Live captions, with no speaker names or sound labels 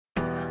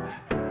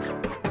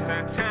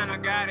Santana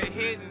got it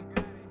hitting.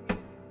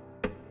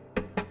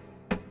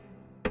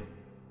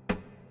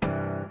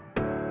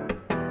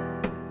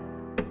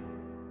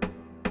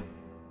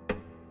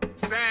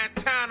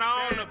 Santana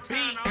on the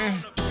beat.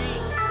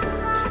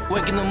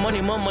 Waking the money,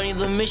 more money,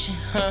 the mission,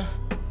 huh?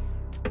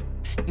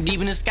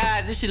 Deep in the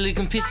skies, this shit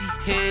looking pissy.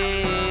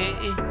 Hey,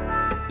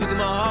 look at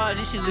my heart,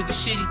 this shit looking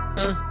shitty,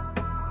 huh?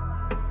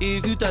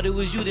 If you thought it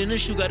was you, then the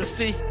shoe gotta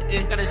fit.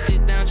 Yeah. Gotta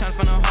sit down, tryna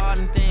find out hard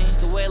and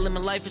things. The way I live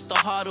my life is the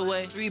harder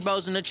way. 3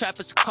 bros in the trap,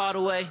 it's a card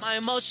away. My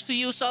emotions for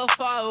you so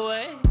far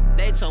away.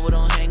 They told me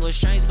don't hang with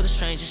strangers, but the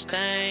strangest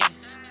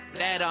things.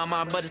 That all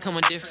my brothers come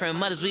with different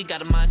mothers. We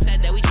got a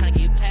mindset that we tryna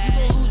get past.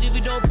 You gon' lose if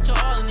you don't put your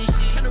all in this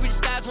shit. Tryna reach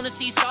the skies, wanna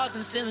see stars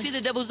and ceilings. See the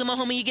devils in my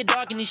homie, you get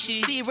dark in this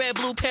shit. See red,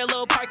 blue,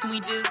 parallel parking,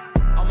 we do.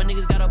 All my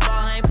niggas got a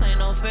ball, I ain't playing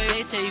no fake.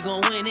 They say you gon'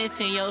 win, it's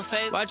in your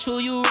face. Watch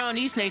who you around,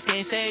 these snakes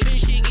can't save.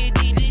 This shit get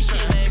deep, this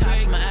shit man.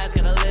 Cops in my eyes,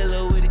 gotta lay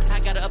low with it. I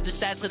gotta up the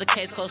stats till the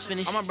case close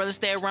finish. All my brothers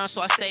stay around,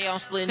 so I stay on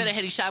split. Said they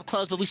had these shop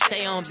closed, but we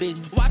stay on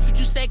business. Watch what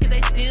you say, cause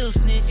they still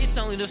snitch. It's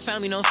only the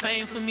family, no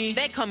fame for me.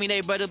 They call me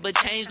they brother, but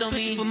changed on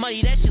me. Switching for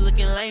money, that shit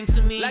looking lame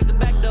to me. Like the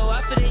back door, I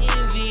feel the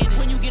envy in it.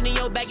 When you get in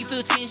your bag, you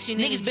feel tension.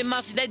 Niggas been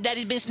mousy, that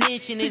daddy's been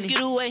snitching. Let's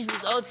get away,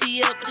 this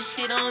OT up, put the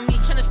shit on me.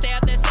 Tryna stay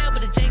out that cell,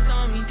 but the Jake's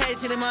on me.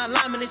 Heads hitting my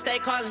alignment, they stay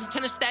calling.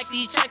 Tryna stack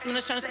these checks, when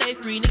I'm tryna stay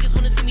free. Niggas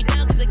wanna see me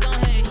down, cause they gon'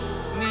 hate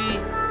me.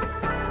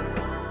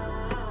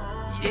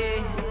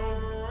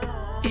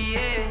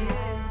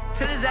 Yeah,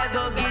 till his ass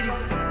go get it.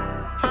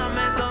 Palm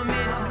man's go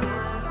missing.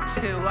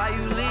 Till why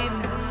you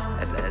leaving?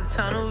 That's that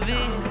tunnel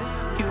vision.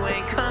 You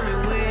ain't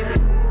coming with me.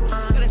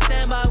 Gotta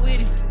stand by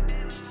with it.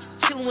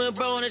 Chillin' with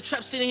bro on the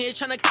trap, sitting here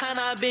tryna count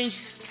our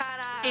binges.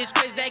 It's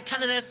crazy that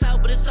kinda that's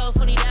out, but it's so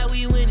funny that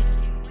we winning.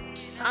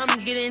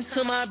 I'm getting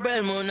to my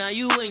bread more now.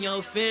 You in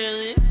your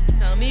feelings.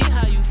 Tell me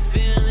how you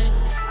feeling.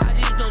 I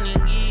just don't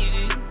even get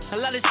it. A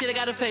lot of shit I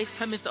gotta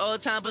face. I miss the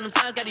old time, but them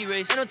times got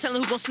erased. Ain't no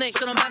telling who gon' snake,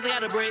 so them bonds I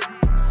gotta break.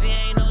 See, I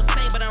ain't no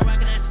saint, but I'm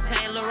rockin' that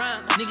Saint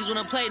Laurent. Niggas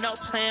wanna play, no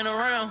playing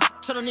around.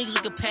 Tell them niggas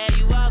we could pay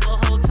you out, but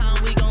whole time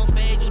we gon'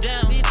 fade you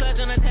down. See, twice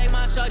tryna take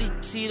my shorty.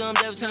 See, them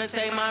devils tryna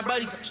take my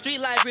buddies.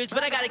 Street life rich,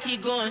 but I gotta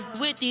keep going.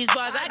 With these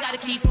bars, I gotta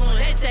keep flowing.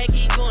 They say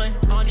keep going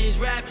on this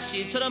rapping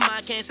shit. Till the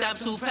mind can't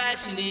stop, too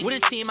passionate. With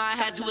a team, I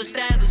had to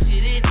establish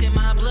it. It's in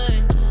my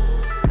blood.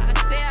 I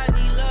say I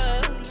need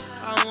love.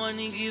 I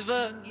wanna give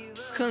up.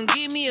 Come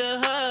give me a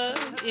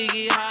hug. It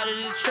get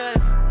harder to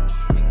trust.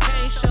 You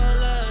can't show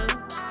love.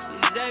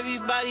 Cause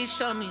everybody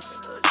show me.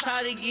 They'll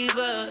try to give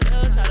up.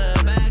 They'll try to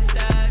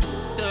backstab.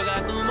 Still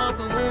got them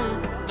open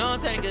wounds.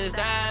 Don't take a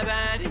stab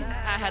at it.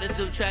 I had to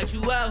subtract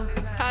you out.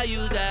 I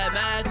use that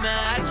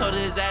math. I told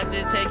his ass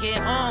to take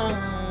it on.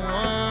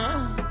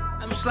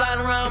 I'm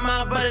sliding around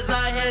my brothers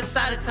out here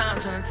side of town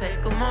trying to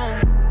take them on.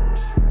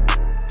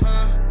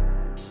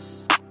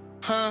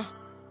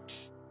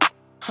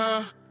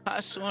 I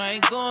swear I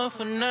ain't going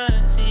for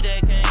nothing. See,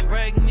 they can't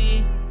break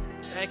me.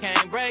 They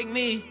can't break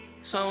me.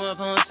 Someone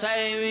gon'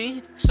 save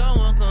me.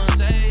 Someone gon'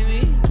 save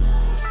me.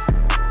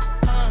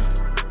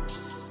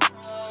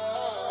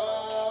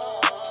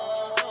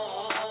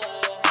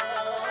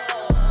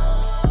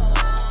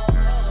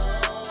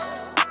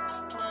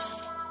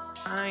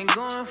 I ain't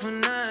going for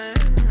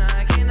nothing.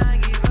 I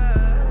cannot give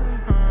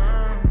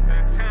up.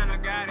 Santana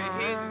got it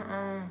hitting.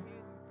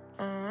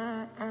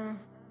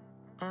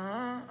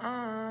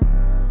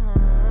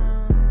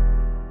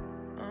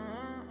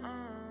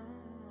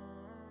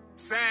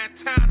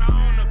 Santana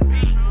on the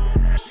beat.